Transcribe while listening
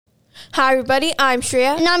Hi everybody, I'm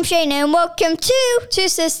Shreya. And I'm Shayna, and welcome to Two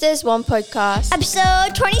Sisters, One Podcast.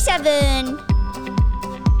 episode 27.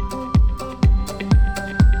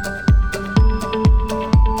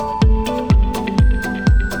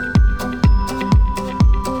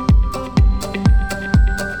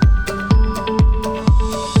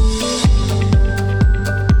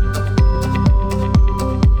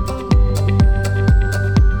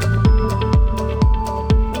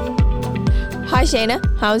 Hi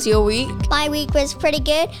Shayna, how's your week? My week was pretty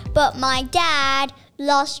good, but my dad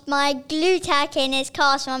lost my glue tack in his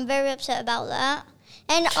car, so I'm very upset about that.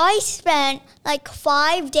 And I spent like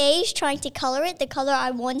 5 days trying to color it the color I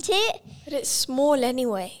wanted. But it's small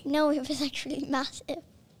anyway. No, it was actually massive. It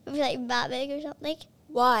was like that big or something.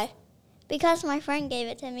 Why? Because my friend gave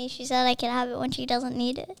it to me. She said I can have it when she doesn't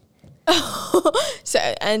need it. So,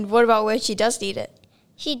 and what about when she does need it?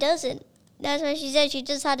 She doesn't. That's what she said. She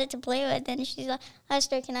just had it to play with. And she's like, I asked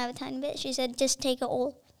her, can I have a tiny bit? She said, just take it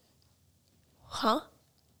all. Huh?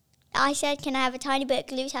 I said, can I have a tiny bit of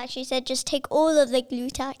glue tack? She said, just take all of the glue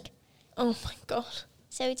tack. Oh my god.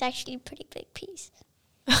 So it's actually a pretty big piece.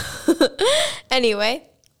 Anyway,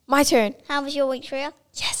 my turn. How was your week, Shreya?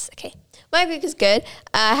 Yes, okay. My week is good.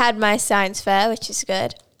 I had my science fair, which is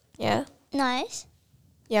good. Yeah. Nice.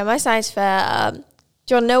 Yeah, my science fair. Do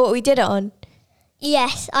you want to know what we did it on?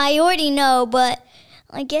 Yes, I already know, but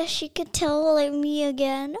I guess you could tell like me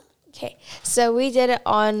again. Okay, so we did it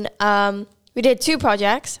on, we did 2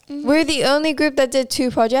 projects. We're the only group that did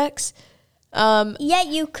 2 projects. Yeah,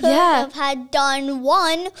 you could have had done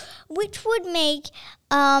one, which would make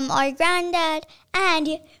our granddad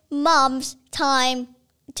and mom's time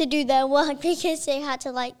to do their work because they had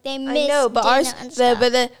to they missed I know, but dinner ours, and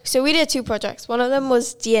stuff. so we did 2 projects. One of them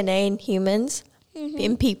was DNA in humans,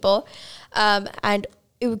 in people. And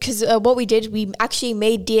because what we did, we actually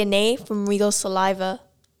made DNA from real saliva.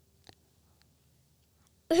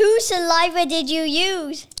 Whose saliva did you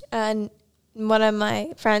use? And one of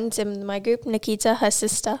my friends in my group, Nikita, her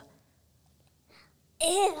sister.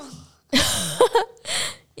 Ew.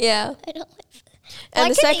 Yeah. I don't like that. And Why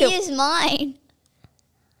the couldn't second, you use mine?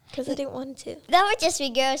 because I didn't want to. That would just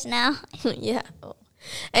be gross now. Yeah.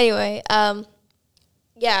 Anyway,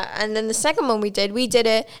 yeah, and then the second one we did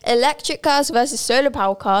it electric cars versus solar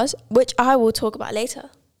power cars, which I will talk about later.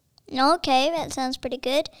 Okay, that sounds pretty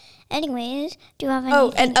good. Anyways, do you have anything?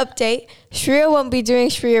 Oh, an update. Shreya won't be doing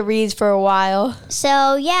Shreya Reads for a while.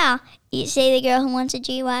 So, yeah, you say the girl who wants a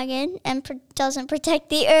G-Wagon and doesn't protect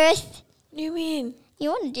the earth. What do you mean?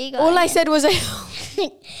 You want a G-Wagon. All I said was I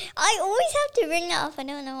always have to bring that up. I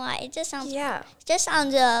don't know why. It just sounds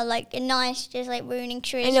like nice, just like ruining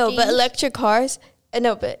trees. I know, but electric cars,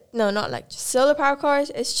 not electric. Solar power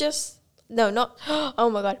cars, it's just, oh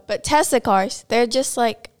my God. But Tesla cars, they're just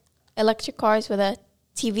like electric cars with a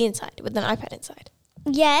TV inside, with an iPad inside.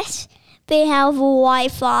 Yes, they have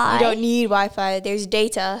Wi-Fi. You don't need Wi-Fi, there's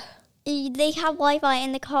data. They have Wi-Fi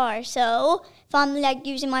in the car, so if I'm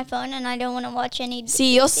using my phone and I don't want to watch any...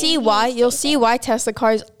 See, you'll see why Tesla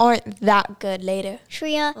cars aren't that good later.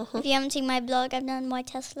 Shreya, if you haven't seen my blog, I've done why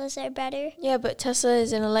Teslas are better. Yeah, but Tesla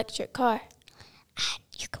is an electric car. And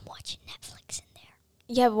you can watch Netflix in there.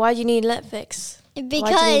 Yeah, but why do you need Netflix? Because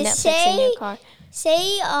why do you need Netflix in your car?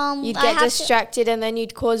 You'd get distracted and then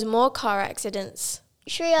you'd cause more car accidents.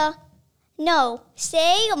 Shreya, no.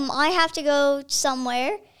 Say I have to go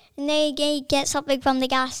somewhere and they get something from the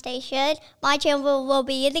gas station. My channel will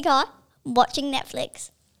be in the car watching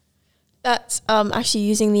Netflix. That's actually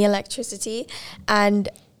using the electricity and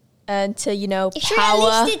to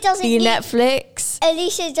power the Netflix. At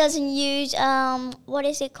least it doesn't use what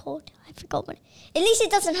is it called? I forgot what. At least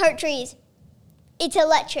it doesn't hurt trees. It's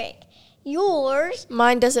electric. Yours.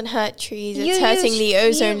 Mine doesn't hurt trees. It's hurting the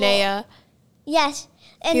ozone layer. Yes.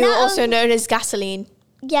 And Fuel, also known as gasoline.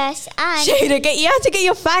 Yes, and... Shayna, you have to get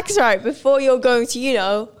your facts right before you're going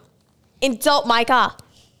to, insult my car.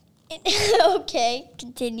 Okay,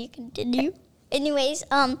 continue. Anyways,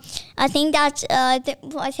 I think that's, I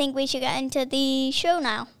think we should get into the show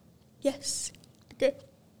now. Yes. Good.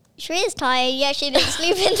 Shreya's tired. Yeah, she didn't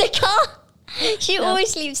sleep in the car. She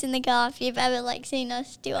always sleeps in the car if you've ever seen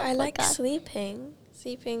us do our podcast. I like sleeping.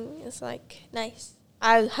 Sleeping is nice.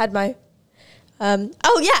 I had my and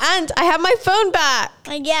I have my phone back.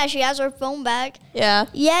 Yeah, she has her phone back. Yeah.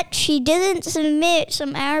 Yet she didn't submit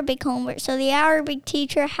some Arabic homework, so the Arabic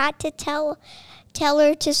teacher had to tell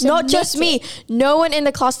her to submit. Not just me. No one in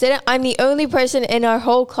the class did it. I'm the only person in our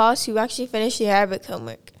whole class who actually finished the Arabic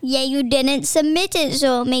homework. Yeah, you didn't submit it,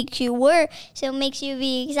 so it makes you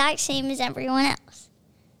the exact same as everyone else.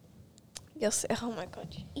 You'll see. Oh my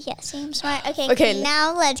god. Yeah, seems smart. Okay,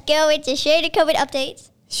 now let's go into Shade of COVID updates.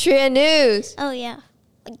 Shreya News. Oh yeah,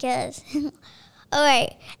 I guess. All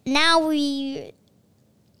right, now we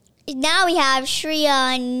have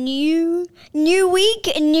Shreya New Week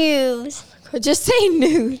News. Just say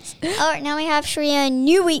news. All right, now we have Shreya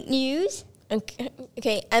New Week News.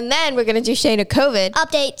 Okay, and then we're gonna do Shayna COVID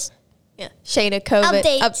Updates. Yeah, Shayna COVID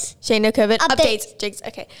Updates. Shayna COVID updates. Jigs.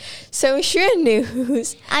 Okay, so Shreya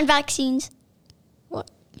News And vaccines. What?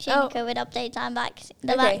 Shayna COVID updates and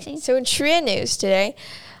vaccines. So in Shreya News today,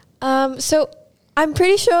 so I'm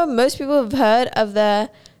pretty sure most people have heard of the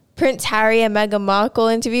Prince Harry and Meghan Markle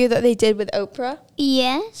interview that they did with Oprah.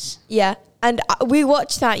 Yes. Yeah, and we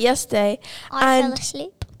watched that yesterday. I fell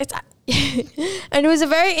asleep. And it was a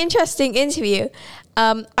very interesting interview.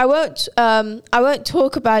 I won't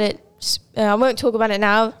talk about it. I won't talk about it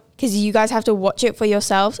now because you guys have to watch it for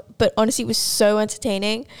yourselves. But honestly, it was so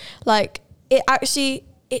entertaining. Like it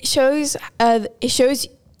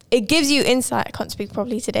gives you insight. I can't speak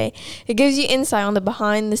properly today. It gives you insight on the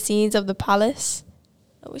behind the scenes of the palace,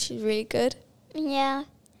 which is really good. Yeah.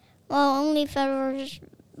 Well, only if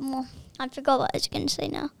well, I forgot what I was going to say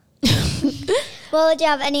now. Well, do you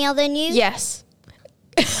have any other news? Yes.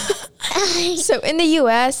 So in the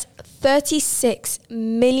US, 36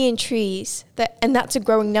 million trees, and that's a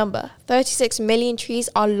growing number. 36 million trees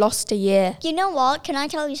are lost a year. You know what? Can I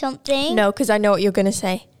tell you something? No, because I know what you're going to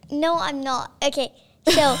say. No, I'm not. Okay,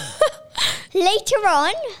 so later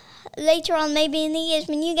on, maybe in the years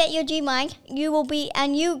when you get your GMAG,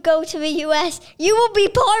 and you go to the US, you will be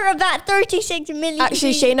part of that 36 million.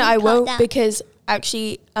 Actually, Shayna, I won't because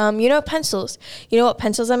you know pencils. You know what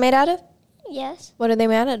pencils are made out of? Yes. What are they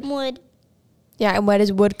made out of? Wood. Yeah, and where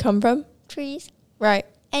does wood come from? Trees. Right.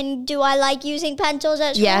 And do I like using pencils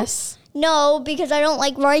at school? Yes. No, because I don't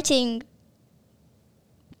like writing.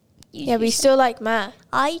 Yeah, but you still like math.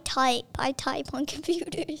 I type on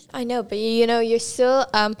computers. I know, but you're still,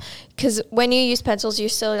 because when you use pencils, you're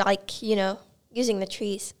still like, using the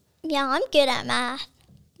trees. Yeah, I'm good at math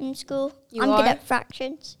in school. You I'm are? good at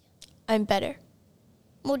fractions. I'm better.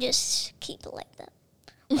 We'll just keep it like that.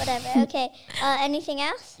 Whatever. Okay. Anything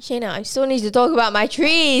else? Shayna, I still need to talk about my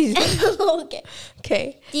trees. Okay.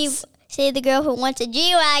 Okay. Do you say the girl who wants a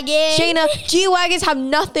G-Wagon? Shayna, G-Wagons have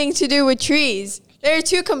nothing to do with trees. They're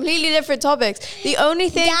two completely different topics. The only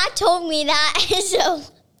thing... Dad told me that, so...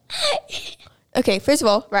 Okay, first of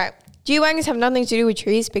all, right. G-Wagons have nothing to do with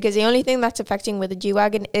trees because the only thing that's affecting with a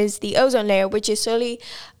G-Wagon is the ozone layer, which is slowly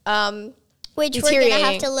which we're going to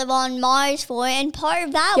have to live on Mars for, and part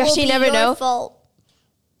of that will be your fault.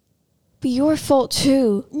 Be your fault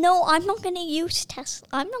too. No, I'm not going to use Tesla.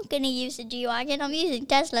 I'm not going to use a G-Wagon. I'm using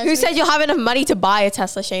Tesla. Who said you'll have enough money to buy a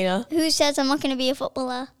Tesla, Shayna? Who says I'm not going to be a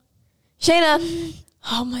footballer? Shayna,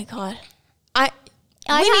 oh my God. I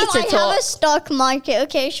have a stock market,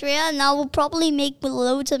 okay, Shreya, and I will probably make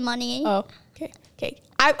loads of money. Oh, okay.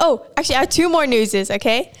 Actually, I have two more newses,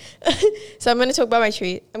 okay? So I'm going to talk about my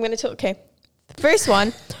tree. Okay. The first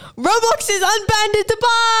one, Roblox is unbanned in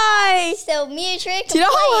Dubai. So me and Shreya Do you know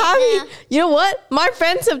how happy? You know what? My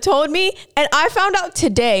friends have told me, and I found out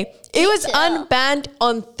today. It was unbanned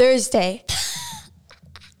on Thursday.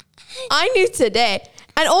 I knew today.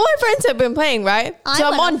 And all my friends have been playing, right? So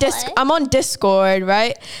I'm on Discord,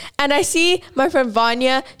 right? And I see my friend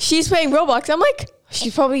Vanya, she's playing Roblox. I'm like,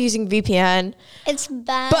 she's probably using VPN. It's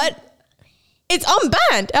banned. But it's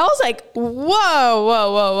unbanned. And I was like,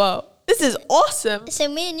 whoa. This is awesome. So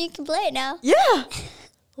me and you can play it now. Yeah.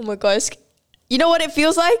 Oh my gosh. You know what it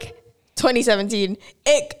feels like? 2017.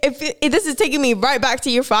 This is taking me right back to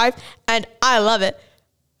year 5, and I love it.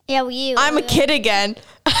 Yeah, I'm a kid again.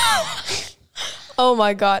 Oh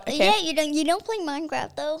my God. Okay. Yeah, you don't play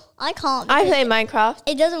Minecraft though. I can't. I play Minecraft.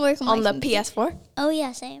 It doesn't work on the PS4. Oh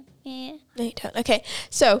yeah, same. Yeah. No, you don't. Okay.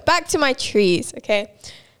 So back to my trees. Okay.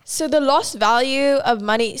 So the lost value of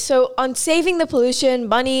money. So on saving the pollution,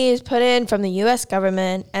 money is put in from the U.S.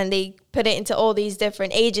 government, and they put it into all these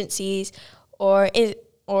different agencies or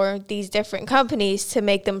these different companies to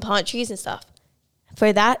make them plant trees and stuff.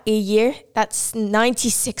 For that, a year, that's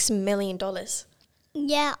 $96 million.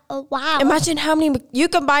 Yeah. Oh, wow. Imagine how many you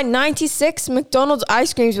can buy 96 McDonald's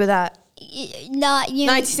ice creams with that.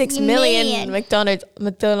 96 million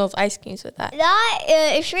McDonald's ice creams with that.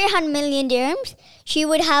 If Shreya had million dirhams, she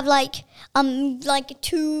would have if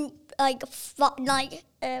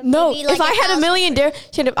I had a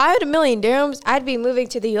million dirhams, I'd be moving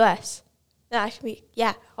to the US.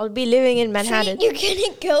 I'll be living in Manhattan. You're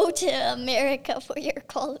gonna go to America for your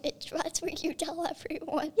college. That's what you tell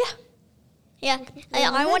everyone. Yeah. Yeah,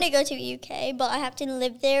 I want to go to UK, but I have to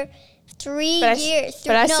live there 3 years.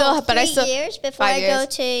 3 years before I go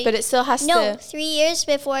to. But it still has to. No, 3 years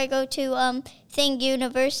before I go to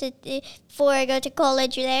university. Before I go to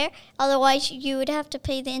college there. Otherwise, you would have to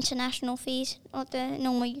pay the international fees, not the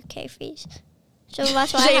normal UK fees. So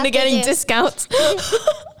that's why I have to getting do. Discounts.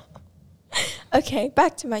 Okay,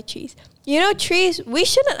 back to my trees. You know, trees, we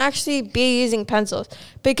shouldn't actually be using pencils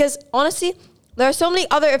because honestly, there are so many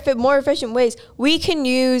other more efficient ways. We can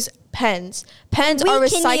use pens. Pens are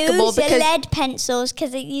recyclable because lead pencils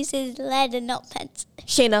because it uses lead and not pencil.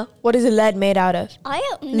 Shayna, what is lead made out of? I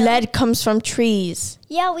don't know. Lead comes from trees.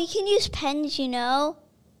 Yeah, we can use pens, you know.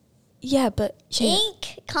 Yeah, but Shayna,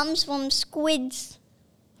 ink comes from squids.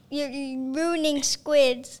 You're ruining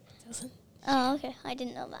squids. doesn't. Oh, okay. I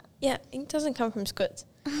didn't know that. Yeah, ink doesn't come from squids.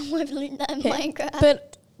 I've learned that in Minecraft.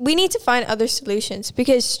 But we need to find other solutions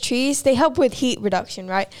because trees, they help with heat reduction,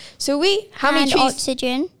 right? So how many trees?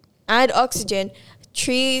 Oxygen. And oxygen.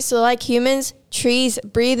 Trees, so like humans, trees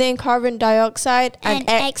breathe in carbon dioxide and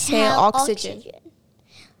exhale oxygen.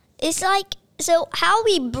 It's like, so how are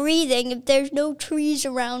we breathing if there's no trees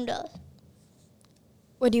around us?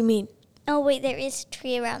 What do you mean? Oh, wait, there is a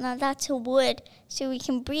tree around now. That's a wood. So we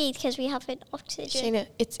can breathe because we have an oxygen. Shayna,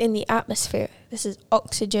 it's in the atmosphere. This is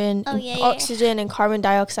oxygen. Oh, yeah, oxygen and carbon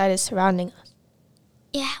dioxide is surrounding us.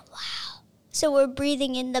 Yeah, wow. So we're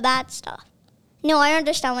breathing in the bad stuff. No, I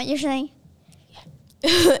understand what you're saying.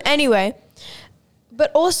 Anyway,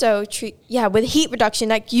 but also, with heat reduction,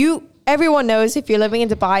 like everyone knows if you're living in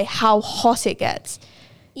Dubai how hot it gets.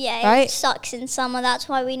 Yeah, right? It sucks in summer. That's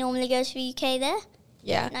why we normally go to the UK there.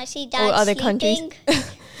 Yeah. And I see Dad or other sleeping.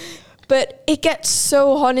 countries. But it gets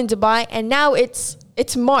so hot in Dubai, and now it's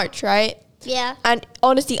March, right? Yeah. And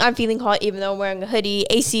honestly, I'm feeling hot even though I'm wearing a hoodie.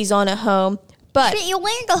 AC's on at home. But you're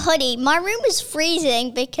wearing a hoodie. My room is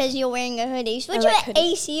freezing because you're wearing a hoodie. Switch your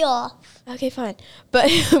AC off. Okay, fine. But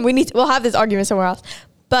we'll have this argument somewhere else.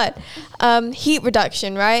 But heat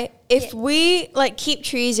reduction, right? If we keep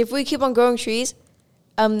trees, if we keep on growing trees,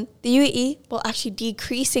 the UAE will actually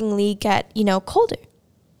decreasingly get, colder.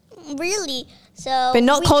 Really? So but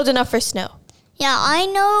not cold enough for snow. Yeah, I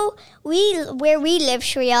know where we live,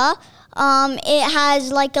 Shreya, it has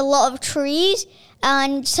a lot of trees.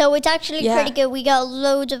 And so it's actually pretty good. We got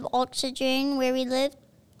loads of oxygen where we live.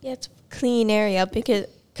 Yeah, it's a clean area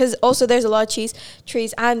because also there's a lot of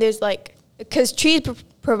trees and there's because trees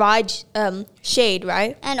provide shade,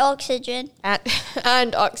 right? And oxygen.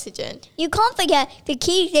 And oxygen. You can't forget the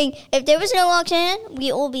key thing. If there was no oxygen,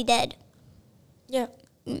 we'd all be dead. Yeah.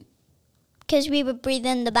 Because we would breathe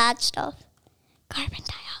in the bad stuff. Carbon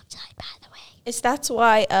dioxide, by the way.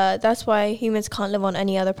 That's why humans can't live on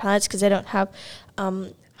any other planets because they don't have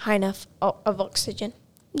high enough of oxygen.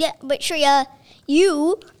 Yeah, but Shreya,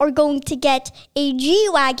 you are going to get a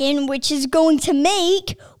G-Wagon, which is going to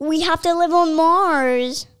make we have to live on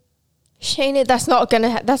Mars. Shayna,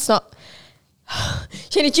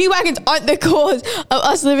 Shayna, G-Wagons aren't the cause of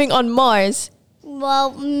us living on Mars.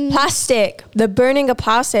 Well, plastic, the burning of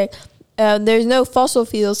plastic. There's no fossil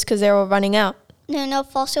fuels because they're all running out. No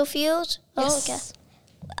fossil fuels? Yes. Oh, okay.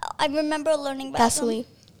 I remember learning about gasoline.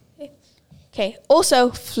 Okay.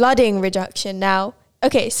 Also, flooding reduction now.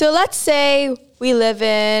 Okay, so let's say we live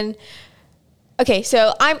in... Okay,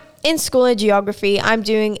 so I'm in school in geography. I'm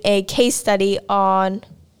doing a case study on...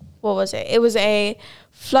 What was it? It was a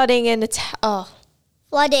flooding in the...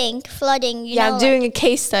 Flooding. I'm doing a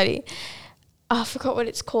case study. I forgot what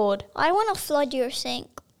it's called. I want to flood your sink.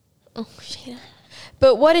 Oh, shit.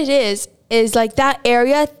 But what it is that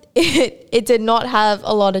area, it did not have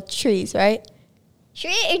a lot of trees, right?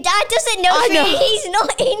 Your dad doesn't know trees. He's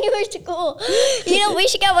not in your school. We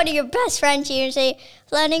should get one of your best friends here and say,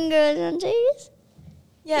 flooding grows on trees.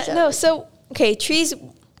 Yeah, so, okay, trees,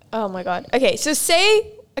 oh my God. Okay, so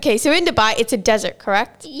in Dubai, it's a desert,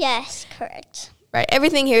 correct? Yes, correct. Right,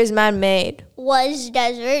 everything here is man-made. Was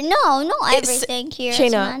desert? No, not everything here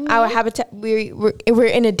is man-made. Our habitat, we're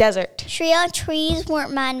in a desert. Shreya, trees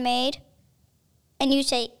weren't man-made. And you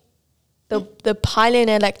say... The pylon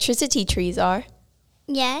electricity trees are.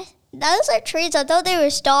 Yeah, those are trees. I thought they were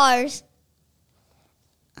stars.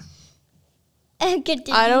 I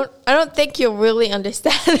don't think you'll really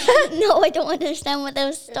understand. No, I don't understand what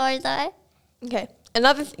those stars are. Okay,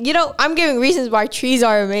 I'm giving reasons why trees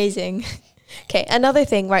are amazing. Okay, another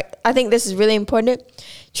thing, right? I think this is really important.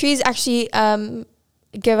 Trees actually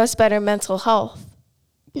give us better mental health.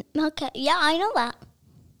 Okay, yeah, I know that.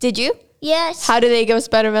 Did you? Yes. How do they give us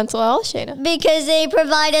better mental health, Shayna? Because they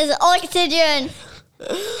provide us oxygen.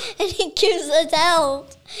 And it gives us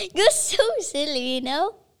health. You're so silly,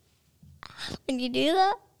 when you do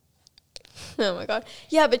that. Oh my God.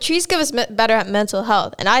 Yeah, but trees give us better at mental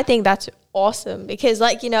health. And I think that's awesome because,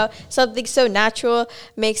 like, something so natural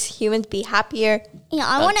makes humans be happier. Yeah,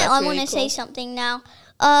 I want to say something now.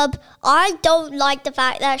 I don't like the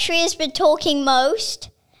fact that Shri has been talking most,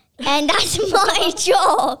 and that's my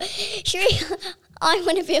job. Shri, I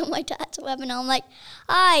want to be on my dad's webinar. I'm like,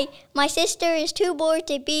 hi, my sister is too bored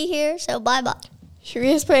to be here, so bye-bye.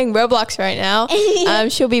 Shri is playing Roblox right now.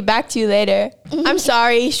 She'll be back to you later. I'm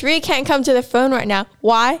sorry. Shri can't come to the phone right now.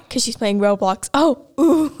 Why? Because she's playing Roblox. Oh,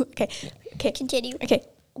 ooh. Okay. Continue. Okay.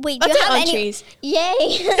 Wait, let's do you have any? Trees. Yay.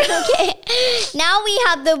 Okay. Now we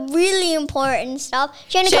have the really important stuff.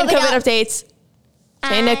 Shayna COVID updates.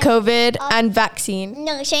 Shayna COVID and vaccine.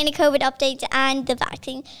 No, Shayna COVID updates and the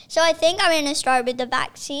vaccine. So I think I'm going to start with the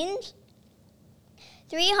vaccines.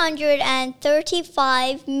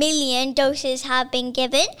 335 million doses have been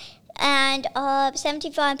given, and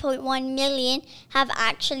 75.1 million have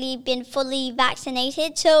actually been fully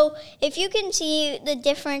vaccinated. So if you can see the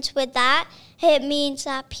difference with that, it means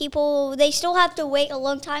that people, they still have to wait a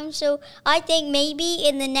long time. So I think maybe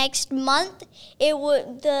in the next month,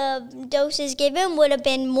 the doses given would have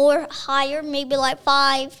been more higher, maybe like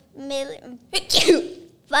 5 million.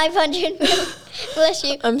 500 million. Bless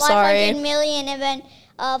you. I'm sorry. 500 million, and then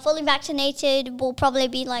fully vaccinated will probably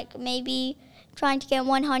be like maybe trying to get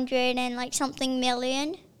 100 and like something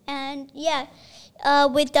million. And yeah,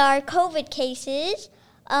 with our COVID cases,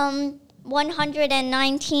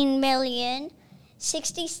 119 million,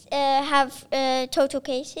 60 have total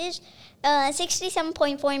cases,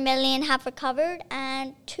 67.4 million have recovered,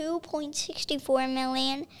 and 2.64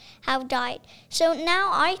 million have died. So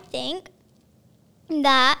now I think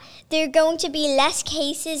that there are going to be less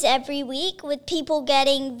cases every week with people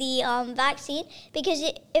getting the vaccine, because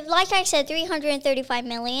if, like I said, 335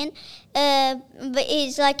 million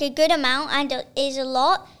is like a good amount and is a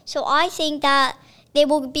lot. So I think that they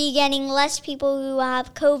will be getting less people who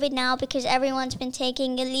have COVID now because everyone's been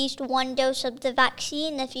taking at least one dose of the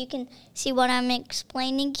vaccine, if you can see what I'm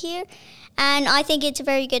explaining here. And I think it's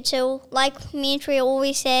very good. So like me and Trey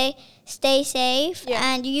always say, stay safe. Yeah.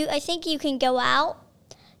 And I think you can go out.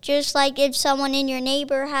 Just like if someone in your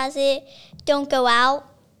neighbor has it, don't go out.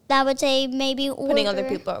 That would say maybe putting other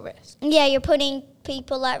people at risk. Yeah, you're putting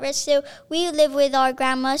people at risk. So we live with our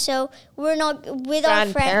grandma, so we're not with our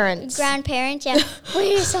grandparents. Yeah,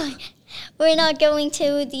 we're not going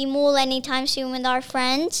to the mall anytime soon with our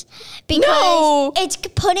friends because it's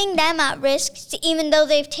putting them at risk. Even though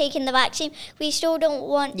they've taken the vaccine, we still don't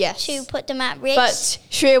want to put them at risk. But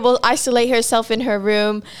Shreya will isolate herself in her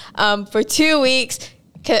room for 2 weeks.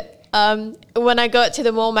 When I go to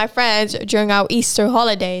the mall with my friends during our Easter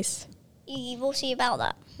holidays. We'll see about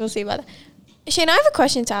that. Shane, I have a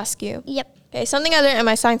question to ask you. Yep. Okay, something I learned at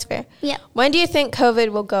my science fair. Yep. When do you think COVID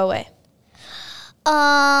will go away?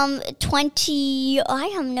 20, I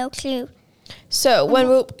have no clue. So when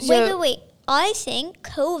we'll... Wait. I think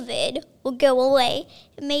COVID will go away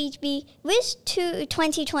maybe with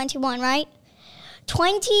 2021, right?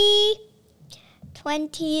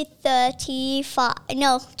 2035.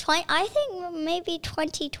 No, I think maybe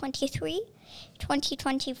 2023,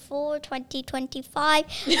 2024, 2025.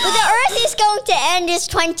 But the Earth is going to end in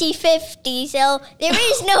 2050, so there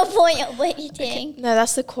is no point of waiting. Okay. No,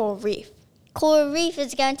 that's the coral reef. Coral reef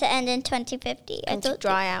is going to end in 2050. Going to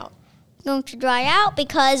dry out. Going to dry out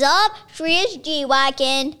because of Shreya's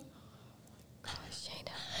G-Wagon.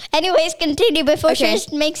 Anyways, continue before she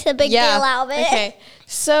just makes a big deal out of it. Okay,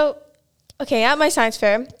 so... Okay, at my science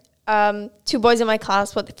fair, 2 boys in my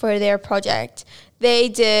class for their project, they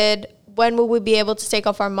did, when will we be able to take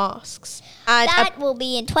off our masks? And that will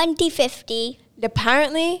be in 2050.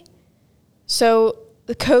 Apparently, so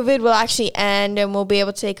the COVID will actually end and we'll be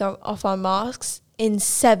able to take off our masks in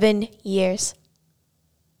 7 years.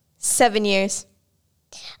 7 years.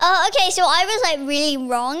 Okay, so I was like really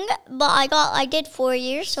wrong, but I did 4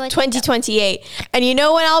 years. So 2028. And you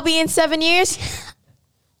know when I'll be in 7 years?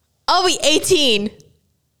 I'll be 18.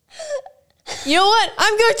 You know what?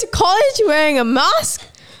 I'm going to college wearing a mask.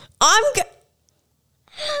 I'm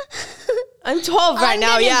 12 right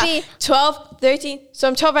now, 12, 13. So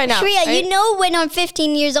I'm 12 right now. Shreya, right? You know when I'm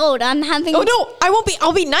 15 years old, I'm having... Oh, no, I won't be.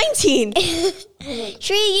 I'll be 19.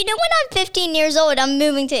 Shreya, you know when I'm 15 years old, I'm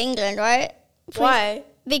moving to England, right? Why?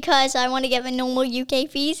 Because I want to get my normal UK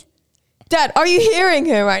fees. Dad, are you hearing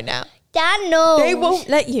her right now? Dad, no. They won't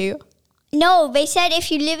let you. No, they said if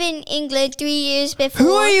you live in England 3 years before...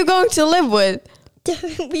 Who are you going to live with?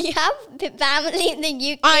 We have family in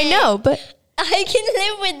the UK. I know, but... I can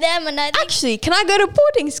live with them and I think... Actually, can I go to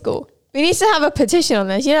boarding school? We need to have a petition on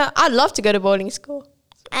this. You know, I'd love to go to boarding school.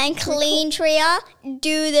 and clean Shreya.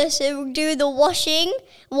 Do the washing.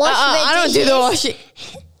 I don't do the washing.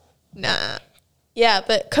 Nah. Yeah,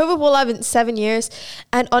 but COVID will have in 7 years.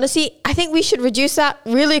 And honestly, I think we should reduce that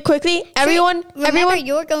really quickly. Remember,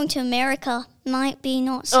 you're going to America. Might be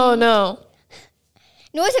not soon. Oh, no.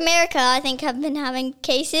 North America, I think, have been having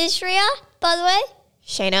cases, Shreya, by the way.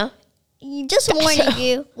 Shayna. Just warning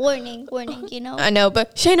you. Warning, you know. I know,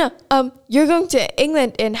 but Shayna, you're going to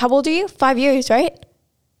England in, how old are you? 5 years, right?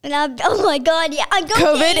 Oh, my God, yeah. I'm going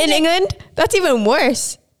COVID in England? That's even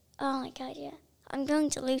worse. Oh, my God, yeah. I'm going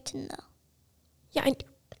to Luton, though. Yeah, I'm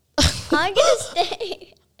gonna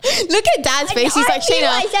stay. Look at Dad's face. He's like,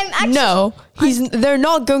 Shayna, no, they're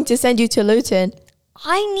not going to send you to Luton.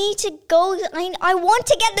 I need to go. I want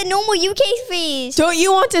to get the normal UK fees. Don't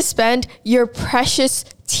you want to spend your precious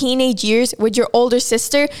teenage years with your older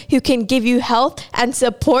sister who can give you health and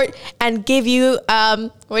support and give you,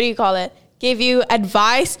 give you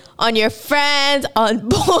advice on your friends, on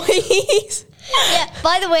boys? Yeah,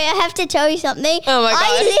 by the way, I have to tell you something. Oh my God.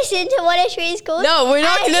 I listened to what Shreya's called. No, we're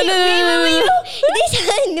not. No.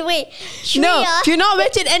 Wait. Shreya. No, do not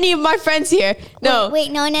mention any of my friends here. No. Wait,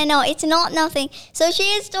 no. It's not nothing. So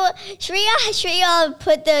Shreya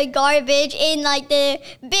put the garbage in like the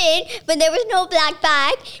bin, but there was no black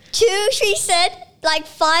bag. 2, she said, like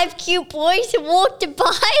 5 cute boys walked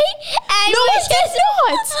by. And no, I did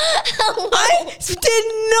not. I did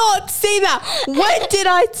not say that. When did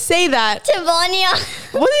I say that? To Vanya.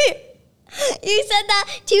 What did it? You said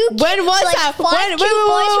that 2 when was like that? 5 cute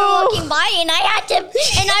boys were walking by, and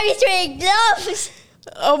I was wearing gloves.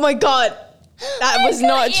 Oh my God, that was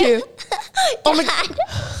not true. Oh my God.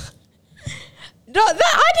 No,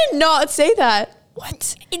 I did not say that.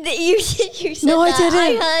 What? You said no, that. I didn't.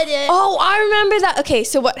 I heard it. Oh, I remember that. Okay,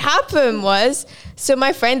 so what happened was,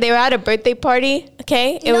 my friend, they were at a birthday party.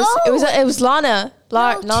 Okay, it was Lana.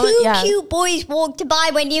 Two cute boys walked by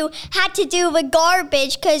when you had to do the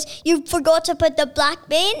garbage because you forgot to put the black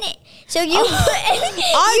bin. So you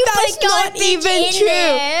that's not even true.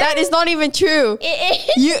 There. That is not even true. It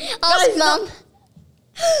is. Ask Mom.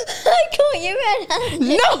 I caught you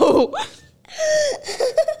red-handed. No.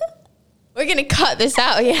 We're gonna cut this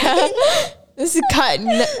out, yeah. This is cut.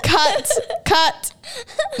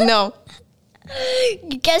 No.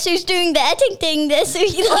 Guess who's doing the editing this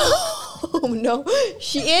week? Oh no,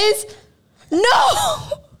 she is.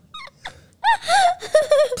 No.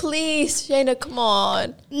 Please, Shayna, come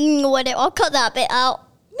on. Whatever, I'll cut that bit out.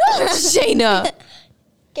 No, Shayna.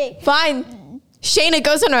 Okay. Fine. Shayna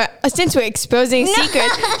goes on her, since we're exposing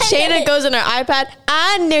secrets, Shayna goes on her iPad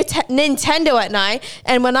and Nintendo at night.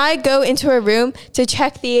 And when I go into her room to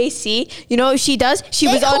check the AC, you know what she does?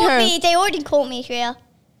 They already caught me, Shreya.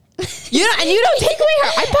 You don't take away her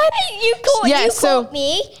iPad? You caught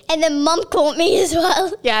me, and then Mum caught me as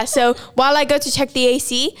well. Yeah, so while I go to check the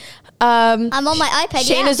AC, I'm on my iPad,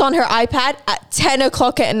 Shayna's on her iPad at 10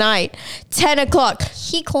 o'clock at night. 10 o'clock.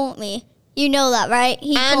 He caught me. You know that, right?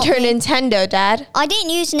 And her Nintendo, Dad. I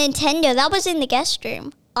didn't use Nintendo. That was in the guest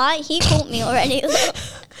room. He caught me already.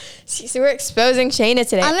 See, so we're exposing Shayna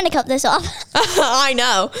today. I'm going to cut this off. I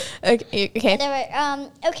know. Okay.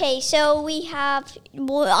 Okay, so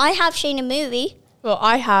I have Shayna movie. Well,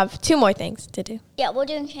 I have 2 more things to do. Yeah, we're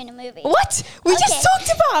doing Shayna movie. What? We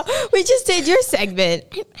just did your segment.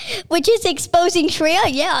 Which is exposing Shreya.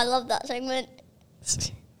 Yeah, I love that segment.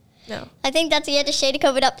 No. I think that's the end of Shayna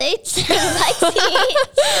COVID updates.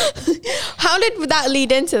 How did that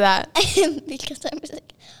lead into that? Because I was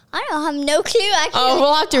like, I have no clue actually. Oh,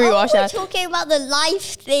 we'll have to rewatch that. We're talking about the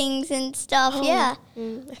life things and stuff, yeah.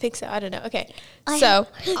 I think so. I don't know. Okay.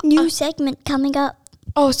 New segment coming up.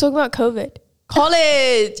 Oh, it's talking about COVID.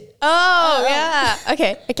 College. Oh, yeah.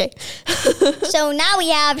 Okay. So now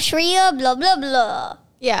we have Shreya, blah, blah, blah.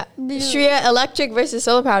 Yeah. Shreya electric versus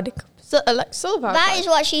solar powered. That is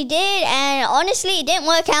what she did, and honestly, it didn't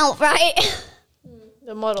work out right.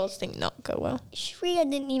 The models did not go well. Shreya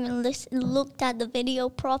didn't even looked at the video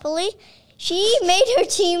properly. She made her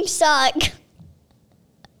team suck.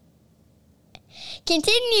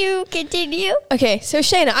 Continue. Okay, so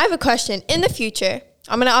Shayna, I have a question. In the future,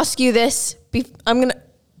 I'm gonna ask you this. I'm gonna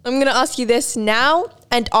ask you this now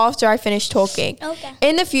and after I finish talking. Okay.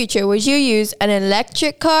 In the future, would you use an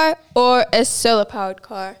electric car or a solar powered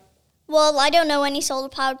car? Well, I don't know any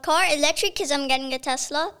solar-powered car. Electric, because I'm getting a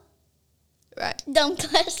Tesla. Right. Dumb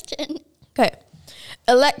question. Okay.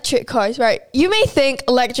 Electric cars, right. You may think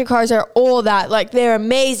electric cars are all that. Like, they're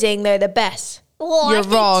amazing. They're the best. Well, You're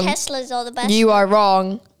wrong. think Teslas are the best. You are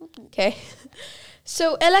wrong. Okay.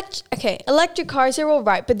 So, electric cars are all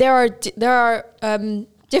right. But there are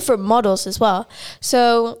different models as well.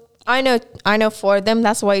 So, I know 4 of them.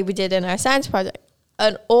 That's why we did in our science project.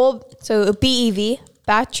 A BEV,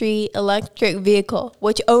 battery electric vehicle,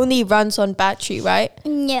 which only runs on battery, right?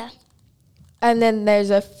 Yeah. And then there's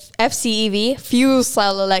a FCEV, fuel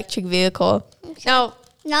cell electric vehicle. Okay. Now,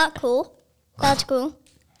 not cool. That's cool.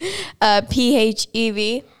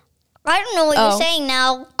 PHEV. I don't know what you're saying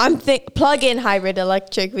now. I'm plug-in hybrid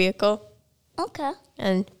electric vehicle. Okay.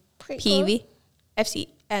 And Pretty PEV, cool. FC,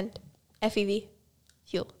 and FEV,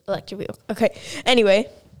 fuel electric vehicle. Okay. Anyway,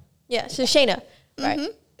 yeah. So Shayna, right?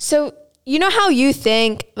 So you know how you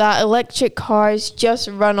think that electric cars just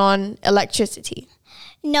run on electricity?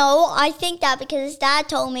 No, I think that because Dad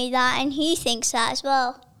told me that, and he thinks that as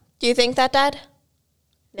well. Do you think that, Dad?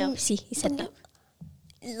 No. See, he said no.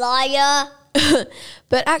 Liar.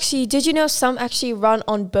 But actually, did you know some actually run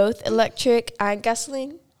on both electric and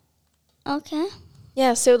gasoline? Okay.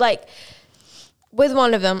 Yeah, so like with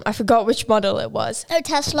one of them, I forgot which model it was. Oh,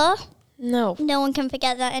 Tesla? No. No one can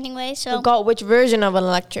forget that anyway, so. Forgot which version of an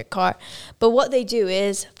electric car. But what they do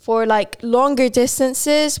is for like longer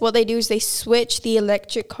distances, what they do is they switch the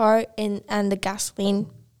electric car and the gasoline.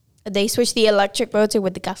 They switch the electric motor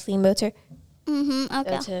with the gasoline motor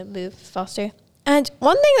Okay. to move faster. And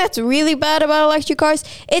one thing that's really bad about electric cars,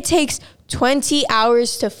 it takes 20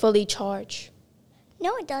 hours to fully charge.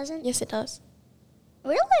 No, it doesn't. Yes, it does.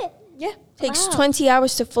 Really? Yeah. Takes Wow. 20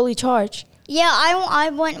 hours to fully charge. Yeah, I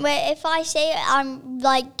want, if I say I'm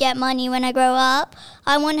like get money when I grow up,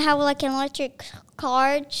 I want to have like an electric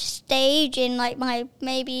car stage in like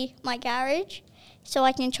maybe my garage so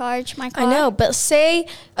I can charge my car. I know, but say,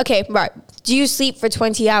 okay, right. Do you sleep for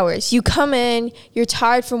 20 hours? You come in, you're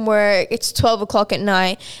tired from work, it's 12 o'clock at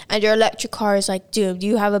night, and your electric car is like doomed.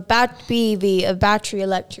 You have a BEV, a battery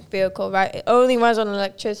electric vehicle, right? It only runs on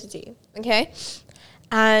electricity, okay?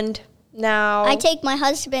 And now... I take my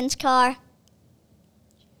husband's car.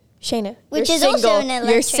 Shayna, Which you're is also single. an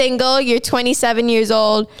electric. You're single, you're 27 years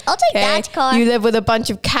old. I'll take Dad's car. You live with a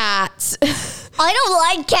bunch of cats. I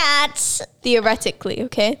don't like cats. Theoretically,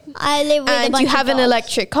 okay? I live with a And bunch you of have an dogs.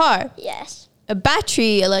 electric car. Yes. A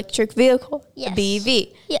battery electric vehicle, Yes. a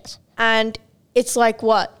BEV. Yes. And it's like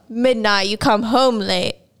what? Midnight, you come home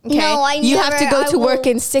late. Okay? No, You have to go I to work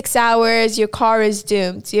will- in 6 hours. Your car is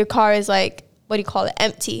doomed. Your car is like, what do you call it?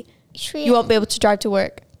 Empty. Sure. You won't be able to drive to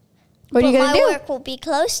work. What are you going to do? My work will be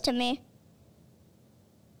close to me.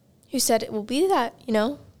 Who said it will be that, you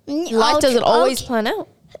know? Mm, Life I'll doesn't tr- always I'll- plan out.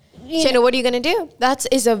 Yeah. Shayna, what are you going to do? That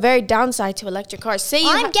is a very downside to electric cars. Say you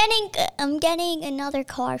I'm getting another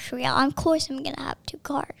car, Shreya. Of course, I'm gonna have 2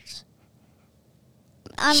 cars.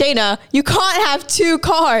 Shayna, you can't have 2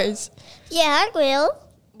 cars. Yeah, I will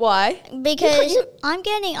Why? because You-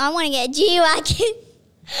 I want to get a G-Wagon.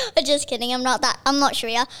 Just kidding. I'm not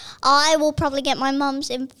Shreya. I will probably get my mum's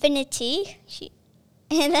Infinity.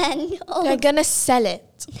 And then They're going to sell it.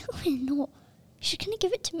 no, she's gonna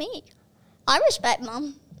give it to me. I respect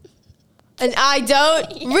Mum. And I don't.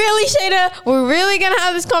 Really, Shayna? We're really going to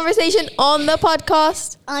have this conversation on the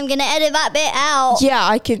podcast? I'm gonna edit that bit out. Yeah,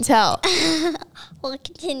 I can tell. We'll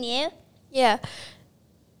continue. Yeah.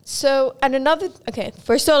 So, and another, okay,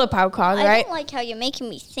 for solar power cars, I right? don't like how you're making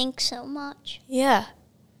me think so much. Yeah.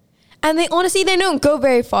 And they honestly, they don't go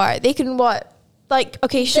very far. They can what? Like,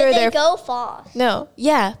 okay, sure, But they they're... go fast. No,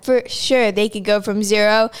 yeah, for sure. They could go from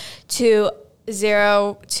 0 to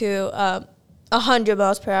 100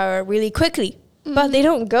 miles per hour really quickly. But they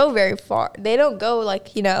don't go very far. They don't go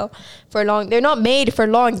like, you know, for long. They're not made for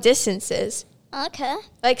long distances. Okay.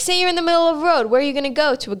 Like, say you're in the middle of a road. Where are you going to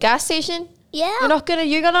go? To a gas station? Yeah. You're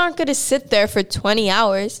not gonna sit there for 20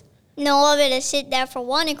 hours. No, I'm gonna sit there for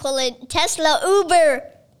one and call it Tesla Uber.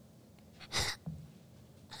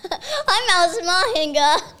 I'm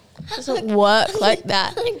Asmahinga. Doesn't work like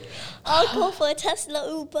that. I'll call for a Tesla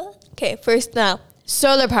Uber. Okay, first now,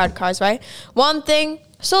 solar powered cars, right? One thing,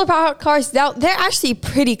 solar powered cars, now they're actually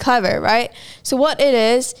pretty clever, right? So what it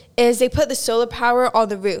is they put the solar power on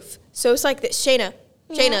the roof. So it's like this. Shayna,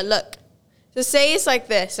 look. So say it's like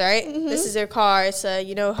this, right? This is their car. It's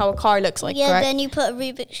you know how a car looks like, Yeah, right? then you put a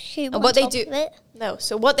Rubik's Cube And on what they top do, of it. no.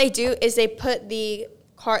 So what they do is they put the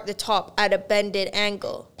car at the top at a bended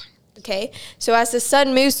angle. Okay. So as the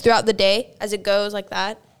sun moves throughout the day, as it goes like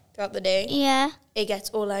that throughout the day, Yeah. it gets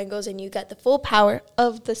all angles, and you get the full power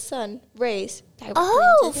of the sun rays.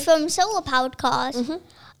 Oh, from solar powered cars.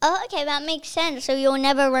 Oh, okay, that makes sense. So you'll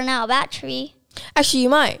never run out of battery. Actually, you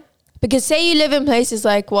might, because say you live in places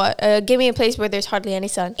like what? Give me a place where there's hardly any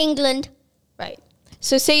sun. England, Right.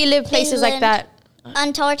 So say you live places like Finland. that.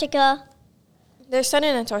 Antarctica, There's sun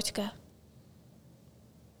in Antarctica.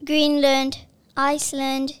 Greenland.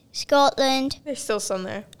 Iceland, Scotland. There's still sun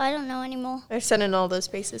there. I don't know anymore. There's sun in all those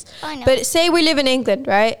places. I know. But say we live in England,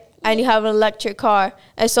 right? And you have an electric car,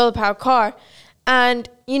 a solar powered car, and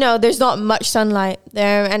you know there's not much sunlight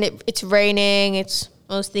there, and it's raining. It's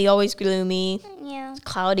mostly always gloomy. Yeah. It's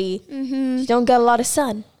cloudy. Mm-hmm. You don't get a lot of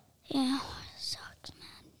sun. Yeah. Sucks,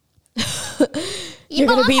 man. You're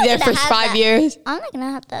but gonna I'm be not there gonna for have 5 that. years. I'm not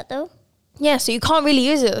gonna have that though. Yeah, so you can't really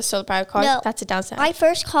use it as a solar powered car. No. That's a downside. My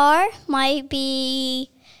first car might be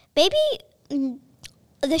maybe the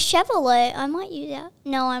Chevrolet. I might use that.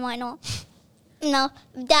 No, I might not. No,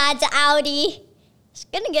 Dad's Audi. He's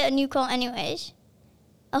gonna get a new car anyways.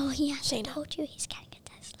 Oh, he hasn't told you he's getting a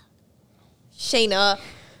Tesla. Shayna.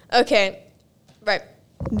 Okay, right.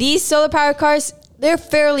 These solar powered cars, they're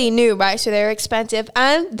fairly new, right? So they're expensive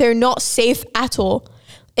and they're not safe at all.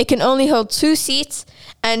 It can only hold 2 seats,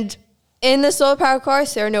 and in the solar powered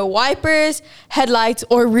cars, there are no wipers, headlights,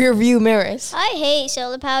 or rear view mirrors. I hate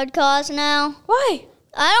solar powered cars now. Why?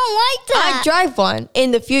 I don't like that. I'd drive one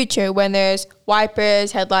in the future when there's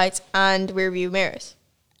wipers, headlights, and rear view mirrors.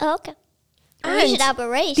 Oh, okay. And We should have a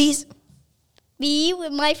race. Me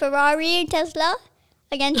with my Ferrari and Tesla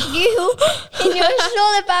against you in your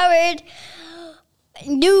solar powered.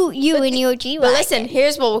 You and your G-Wagon. But listen,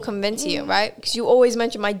 here's what will convince you, right? Because you always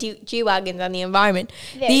mention my G-Wagons and the environment.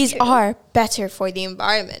 Very These true. are better for the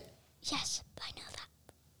environment. Yes, I know that.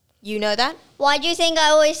 You know that? Why do you think I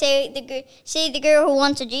always say the girl who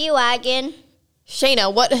wants a G-Wagon?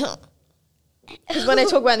 Shayna, what? Because when I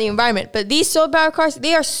talk about the environment. But these solar powered cars,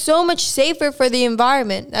 they are so much safer for the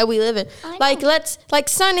environment that we live in. I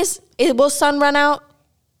know. Will sun run out?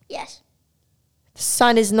 Yes. The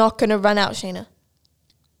sun is not going to run out, Shayna.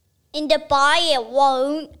 In Dubai it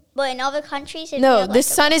won't, but in other countries it No, will, the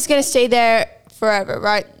sun is going to stay there forever,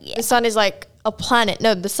 right? Yeah. The sun is like a planet.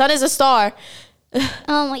 No, the sun is a star. You're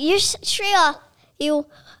Shreya. You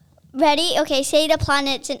ready? Okay, say the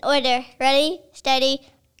planets in order. Ready? Steady,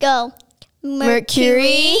 go.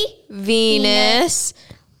 Mercury, Venus,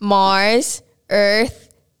 Mars,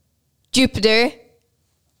 Earth, Jupiter,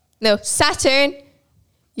 Saturn,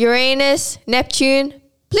 Uranus, Neptune,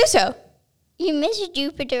 Pluto. You missed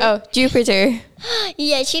Jupiter. Oh, Jupiter.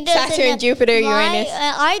 Yeah, she doesn't Saturn, know. Jupiter, Uranus.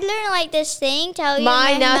 I learned like this thing. Tell you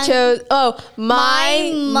My nachos. Oh,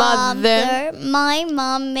 my mother. My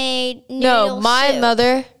mom made No, noodle my soup.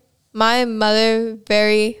 mother. My mother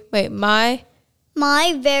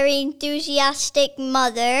My very enthusiastic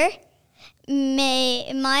mother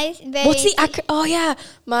made my very. What's the acronym? Oh yeah,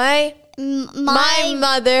 my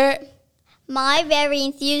mother. My very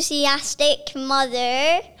enthusiastic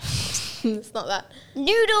mother. It's not that.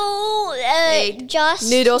 Noodle. Made Just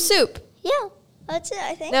noodle soup. Yeah, that's it.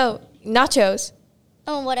 I think. No, nachos.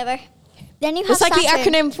 Oh, whatever. Then you have It's like the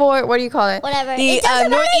Saturn. acronym for, what do you call it? Whatever. The It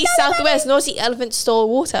doesn't matter, northeast, it doesn't southwest. Northeast elephant stole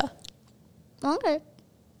water. Okay.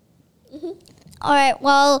 All right.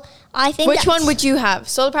 Well, I think Which one would you have?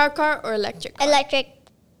 Solar powered car or electric car? electric.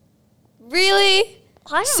 Really? I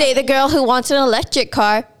don't Say the girl who wants an electric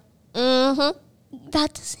car. Mm-hmm.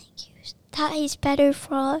 That doesn't use. That is better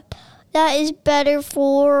for. That is better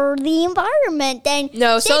for the environment than.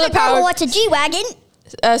 No, say solar the girl powered- who wants a G-Wagon.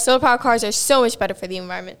 Solar powered cars are so much better for the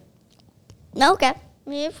environment. Okay.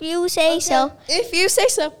 If you say so. If you say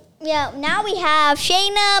so. Yeah. Now we have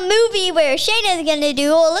Shayna movie where Shayna's gonna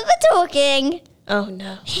do all of the talking. Oh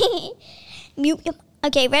no. Mute.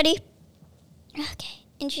 Okay. Ready? Okay.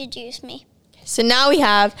 Introduce me. So now we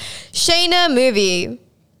have Shayna movie.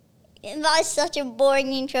 That's such a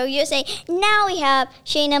boring intro. You say, now we have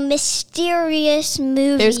Shayna mysterious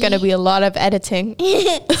movie. There's going to be a lot of editing.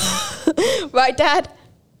 Right, Dad?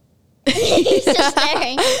 He's just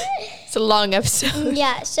staring. It's a long episode.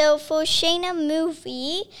 Yeah, so for Shayna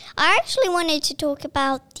movie, I actually wanted to talk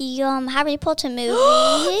about the Harry Potter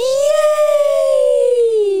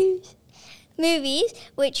movies,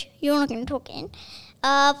 which you're not going to talk in.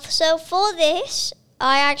 So for this,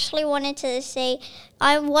 I actually wanted to say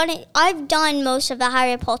I've done most of the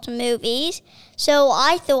Harry Potter movies, so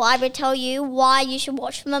I thought I would tell you why you should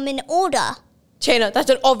watch them in order. Shayna, that's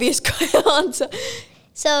an obvious answer.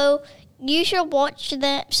 So you should watch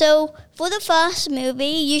So for the first movie,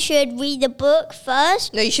 you should read the book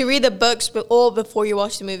first. No, you should read the books all before you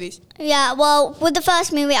watch the movies. Yeah, well, with the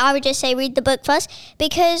first movie, I would just say read the book first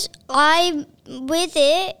because with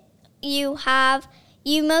it, you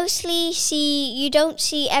mostly you don't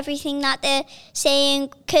see everything that they're saying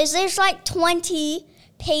because there's like 20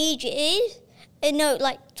 pages,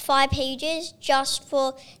 like 5 pages just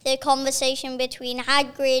for the conversation between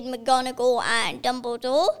Hagrid, McGonagall, and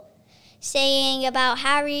Dumbledore, saying about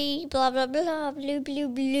Harry, blah, blah, blah, blue, blue,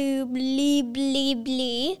 blue, blee, blee,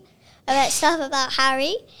 blee. about stuff about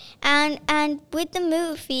Harry. And with the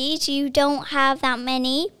movies, you don't have that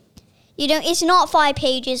many. It's not 5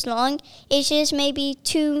 pages long. It's just maybe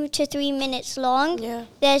 2 to 3 minutes long. Yeah.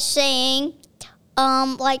 They're saying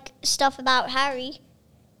like stuff about Harry.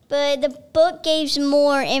 But the book gives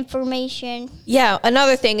more information. Yeah,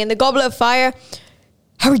 another thing, in the Goblet of Fire,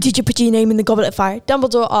 Harry, did you put your name in the Goblet of Fire?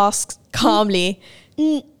 Dumbledore asks calmly.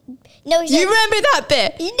 No, he says, You remember that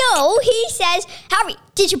bit? no, he says, Harry,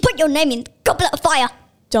 did you put your name in the Goblet of Fire?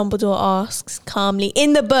 Dumbledore asks calmly.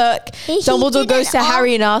 In the book, He Dumbledore goes didn't to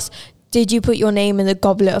Harry and asks, did you put your name in the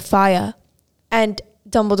Goblet of Fire? And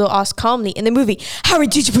Dumbledore asks calmly. In the movie, Harry,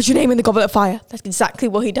 did you put your name in the Goblet of Fire? That's exactly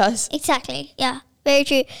what he does. Exactly, yeah, very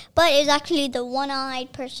true. But it's actually the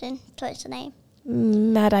one-eyed person puts the name.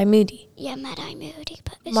 Mad-Eye Moody. Yeah, Mad-Eye Moody.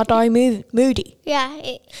 But it's Mad-Eye Moody.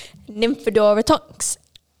 Yeah. Nymphadora Tonks.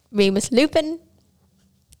 Remus Lupin.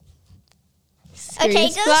 Okay,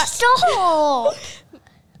 Sirius just Black. stop.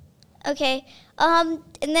 Okay. And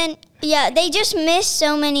then they just missed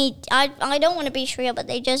so many. I don't want to be Shreya, but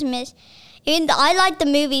they just missed. I like the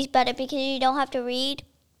movies better because you don't have to read.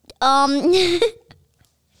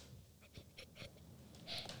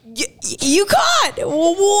 You can't.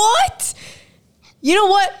 What? You know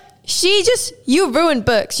what? You ruined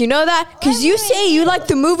books. You know that? Because you say you like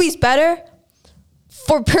the movies better.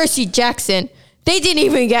 For Percy Jackson, they didn't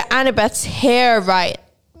even get Annabeth's hair right.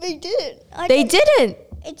 They did. They didn't.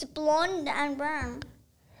 It's blonde and brown.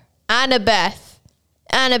 Annabeth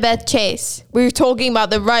Chase. We were talking about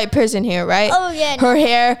the right person here, right? Oh, yeah. Her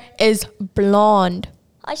hair is blonde.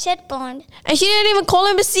 I said blonde. And she didn't even call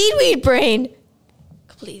him a seaweed brain.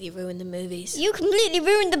 Completely ruined the movies. You completely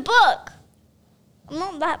ruined the book. I'm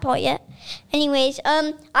not that part yet. Anyways,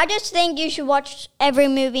 I just think you should watch every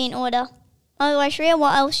movie in order. Otherwise, Shreya,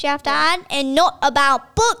 what else do you have to add? And not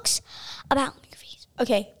about books, about movies.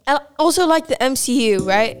 Okay. I also like the MCU,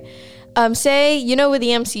 right? With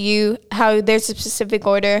the MCU, how there's a specific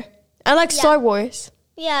order. I like Star Wars.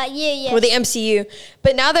 Yeah. With the MCU.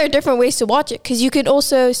 But now there are different ways to watch it. Because you could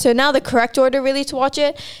also... So now the correct order really to watch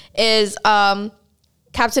it is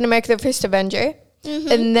Captain America the First Avenger.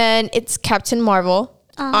 Mm-hmm. And then it's Captain Marvel.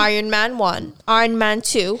 Iron Man 1. Iron Man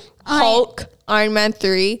 2. Hulk. Iron Man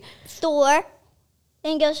 3. Thor.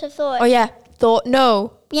 Then goes to Thor. Oh, yeah. Thor.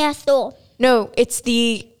 No. Yeah, Thor. No, it's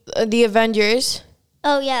the Avengers.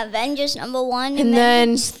 Oh, yeah. Avengers #1. And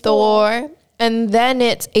then Thor. And then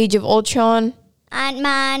it's Age of Ultron.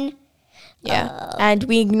 Ant-Man. Yeah. And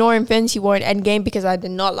we ignore Infinity War and Endgame because I did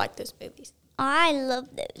not like those movies. I love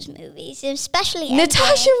those movies, especially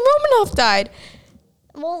Natasha Romanoff died.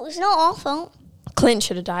 Well, it's not our fault. Clint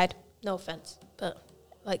should have died. No offense. But,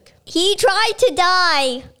 he tried to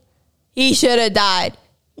die. He should have died.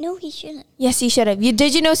 No, he shouldn't. Yes, he should have.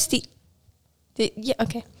 Did you know Steve... Yeah,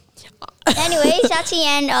 okay. Anyways, that's the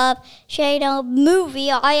end of Shayna movie.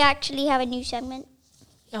 I actually have a new segment.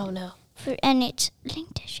 Oh, no. And it's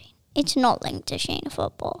linked to Shayna. It's not linked to Shayna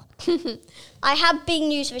football. I have big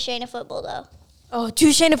news for Shayna football, though. Oh, do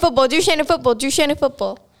Shayna football.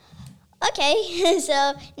 Okay,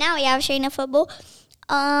 so now we have Shayna football.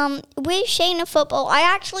 With Shayna football, I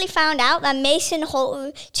actually found out that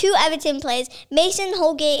two Everton players, Mason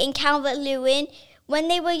Holgate and Calvert-Lewin, when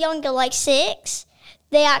they were younger, like 6,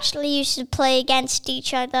 they actually used to play against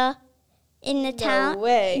each other in the town. No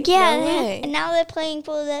way. Yeah, No way. And now they're playing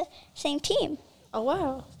for the same team. Oh,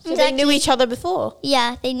 wow. So It's they knew actually- each other before.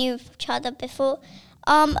 Yeah, they knew each other before.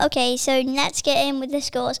 Okay, so let's get in with the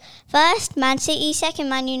scores. First, Man City. Second,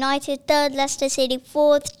 Man United. Third, Leicester City.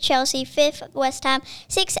 Fourth, Chelsea. Fifth, West Ham.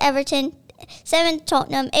 Sixth, Everton. Seventh,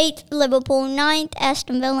 Tottenham. Eighth, Liverpool. Ninth,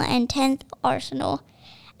 Aston Villa. And 10th, Arsenal.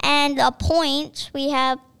 And the points we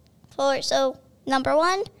have number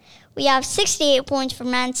 1, we have 68 points for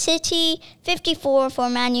Man City, 54 for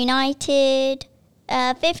Man United,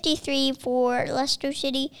 53 for Leicester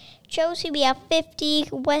City. Chelsea, we have 50.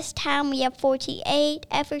 West Ham, we have 48.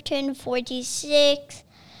 Everton, 46.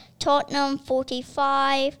 Tottenham,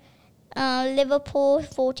 45. Liverpool,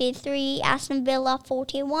 43. Aston Villa,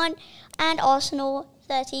 41. And Arsenal,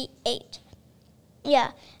 38.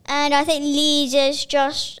 Yeah, and I think Leeds is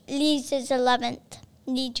 11th.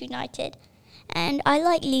 Leeds United. And I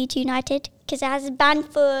like Leeds United because it has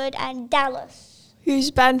Bamford and Dallas.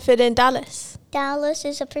 Who's Bamford and Dallas? Dallas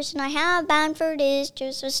is a person I have. Bamford is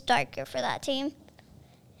just a striker for that team.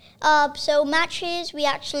 So matches, we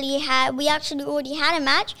actually already had a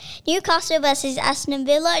match. Newcastle versus Aston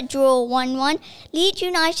Villa, draw 1-1. Leeds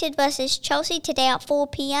United versus Chelsea today at 4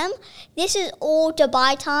 p.m. This is all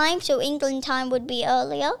Dubai time, so England time would be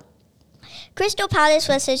earlier. Crystal Palace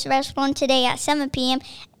versus West Brom today at 7 p.m.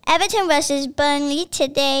 Everton versus Burnley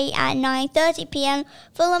today at 9:30 p.m.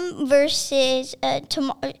 Fulham versus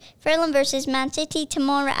Man City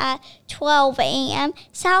tomorrow at 12 a.m.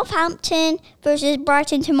 Southampton versus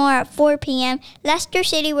Brighton tomorrow at 4 p.m. Leicester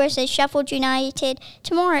City versus Sheffield United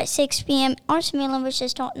tomorrow at 6 p.m. Arsenal Milan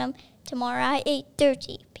versus Tottenham tomorrow at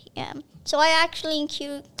 8:30 p.m. So I actually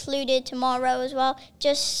included tomorrow as well,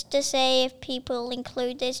 just to say if people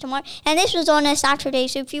include this tomorrow. And this was on a Saturday,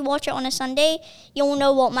 so if you watch it on a Sunday, you'll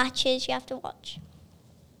know what matches you have to watch.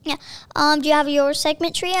 Yeah. Do you have your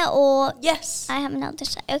segment, Shreya, or? Yes. I have another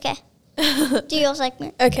Okay. Do your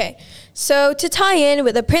segment. Okay. So to tie in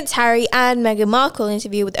with the Prince Harry and Meghan Markle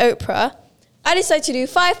interview with Oprah, I decided to do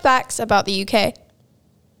 5 facts about the UK.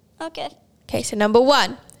 Okay. Okay, so number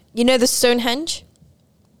 1, you know the Stonehenge?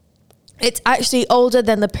 It's actually older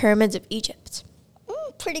than the pyramids of Egypt.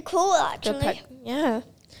 Pretty cool, actually. Yeah.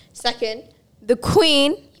 Second, the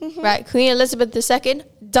Queen, right, Queen Elizabeth II,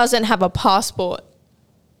 doesn't have a passport.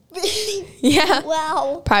 Really? Yeah.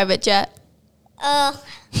 Wow. Private jet. That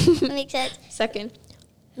makes sense. Second,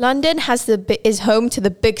 London is home to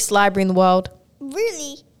the biggest library in the world.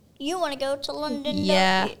 Really? You want to go to London,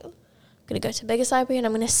 Yeah. don't you? I'm going to go to the biggest library and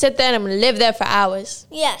I'm going to sit there and I'm going to live there for hours.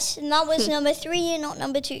 Yes, and that was number 3 and not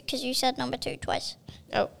number 2, because you said number 2 twice.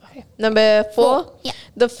 Oh, okay. Number 4. Yeah.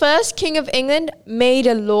 The first King of England made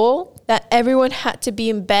a law that everyone had to be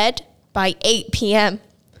in bed by 8 p.m.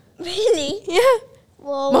 Really? Yeah.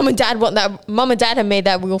 Well, Mom and Dad had made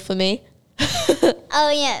that rule for me. oh,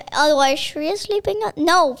 yeah. Otherwise, Shreya's sleeping at...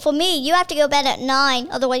 No, for me, you have to go to bed at 9.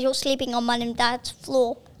 Otherwise, you're sleeping on Mum and Dad's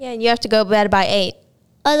floor. Yeah, and you have to go to bed by 8.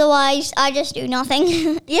 Otherwise, I just do nothing.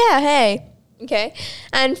 Yeah, hey. Okay.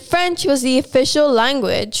 And French was the official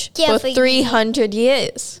language for 300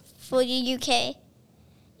 years. For the UK.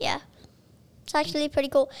 Yeah. It's actually pretty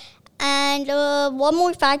cool. And one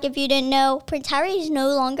more fact, if you didn't know, Prince Harry is no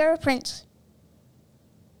longer a prince.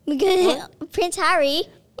 Because Prince Harry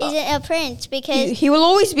isn't a prince because... He will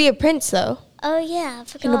always be a prince, though. Oh, yeah, I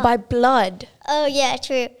forgot. By blood. Oh, yeah,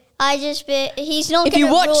 true. He's not going to If you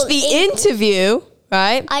watch the interview...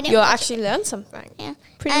 Right? You'll actually learn something. Yeah.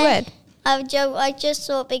 Pretty weird. I just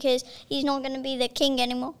thought because he's not going to be the king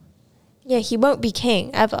anymore. Yeah, he won't be king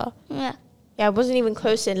ever. Yeah. Yeah, it wasn't even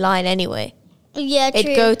close in line anyway. Yeah, true.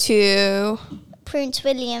 It'd go to... Prince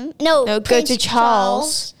William. No, Prince go to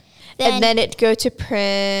Charles. And then it'd go to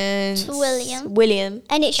Prince... William.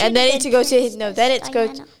 And it should And then it'd go to his... No, then it's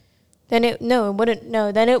Diana. go to... Then it wouldn't.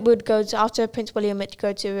 No, then it would go to after Prince William. It'd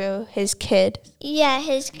go to his kid. Yeah,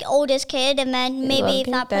 his oldest kid, and then maybe if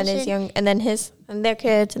that person. Then his young, and then their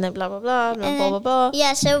kids, and then blah blah blah, and blah blah blah.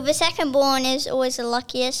 Yeah, so the second born is always the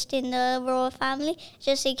luckiest in the royal family,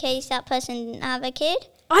 just in case that person didn't have a kid.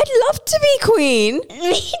 I'd love to be queen.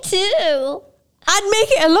 Me too. I'd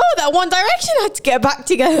make it a law that One Direction had to get back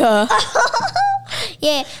together.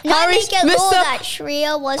 Yeah, now make it law that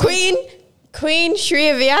Shreya was Queen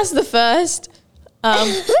Shreya Vyas the first.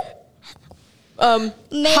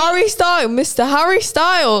 Harry Styles, Mr. Harry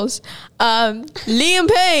Styles, Liam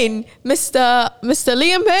Payne, Mr.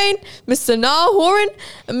 Liam Payne, Mr. Niall Horan,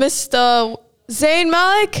 Mr. Zayn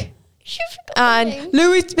Malik, and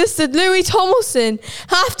Mr. Louis Tomlinson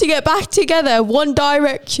have to get back together. One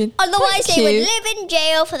Direction. Otherwise, they would live in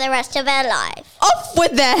jail for the rest of their life. Off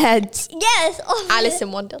with their heads. Yes. Alice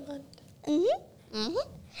in Wonderland.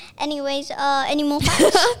 Anyways, any more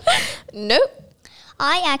facts? Nope.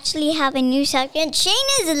 I actually have a new segment.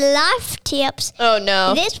 Shayna's life tips. Oh,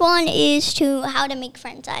 no. This one is to how to make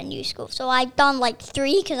friends at a new school. So I've done like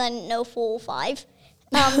 3 because I didn't know 4 or 5.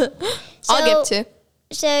 I'll give 2.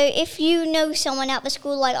 So if you know someone at the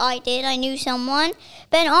school like I did, I knew someone,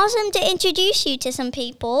 then ask them to introduce you to some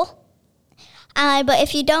people. But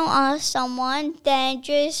if you don't ask someone, then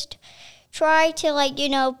just try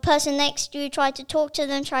to, person next to you, try to talk to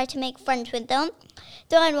them, try to make friends with them.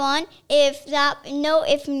 Third one, if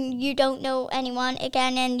you don't know anyone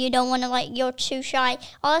again and you don't want to, you're too shy,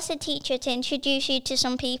 ask the teacher to introduce you to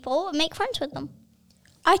some people and make friends with them.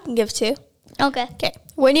 I can give 2. Okay.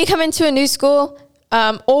 When you come into a new school,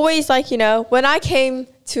 always when I came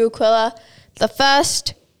to Aquila, the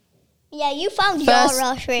first... Yeah, you found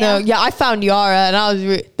Yara, Shreya. No, yeah, I found Yara, and I was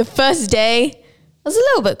the first day, I was a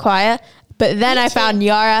little bit quiet, but then I found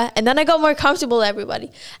Yara, and then I got more comfortable with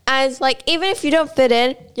everybody. And even if you don't fit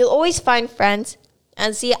in, you'll always find friends.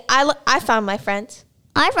 And see, I found my friends.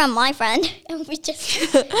 I found my friend, and we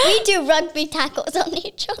do rugby tackles on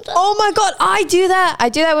each other. Oh my God, I do that. I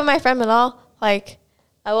do that with my friend Manal.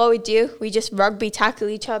 What we do, we just rugby tackle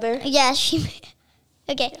each other. Yeah,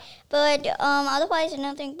 Okay, but otherwise, I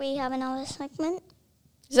don't think we have another segment.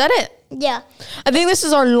 Is that it? Yeah. I think this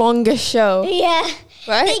is our longest show. Yeah.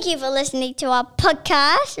 Right? Thank you for listening to our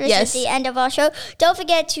podcast. This is the end of our show. Don't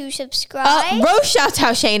forget to subscribe. Rose shout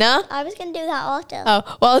out, Shayna. I was going to do that after.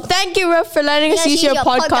 Oh, well, thank you, Rose, for letting us use your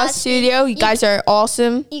podcast studio. You guys are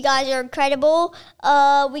awesome. You guys are incredible.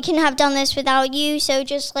 We couldn't have done this without you, so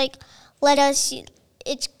just let us.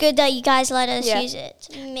 It's good that you guys let us use it. It's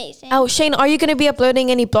amazing. Oh, Shane, are you going to be uploading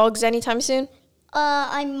any blogs anytime soon?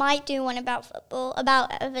 I might do one about football,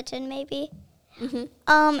 about Everton maybe.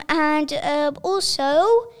 Mm-hmm. And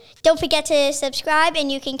also, don't forget to subscribe,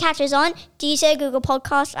 and you can catch us on Deezer, Google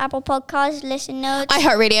Podcasts, Apple Podcasts, Listen Notes,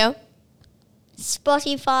 iHeartRadio,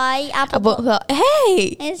 Spotify,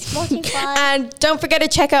 Hey! And Spotify. And don't forget to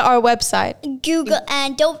check out our website. Google,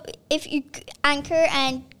 and if you Anchor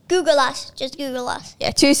and Google us, just Google us.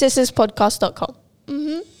 Yeah, twosisterspodcast.com.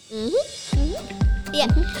 Yeah.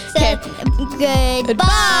 So,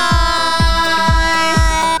 goodbye.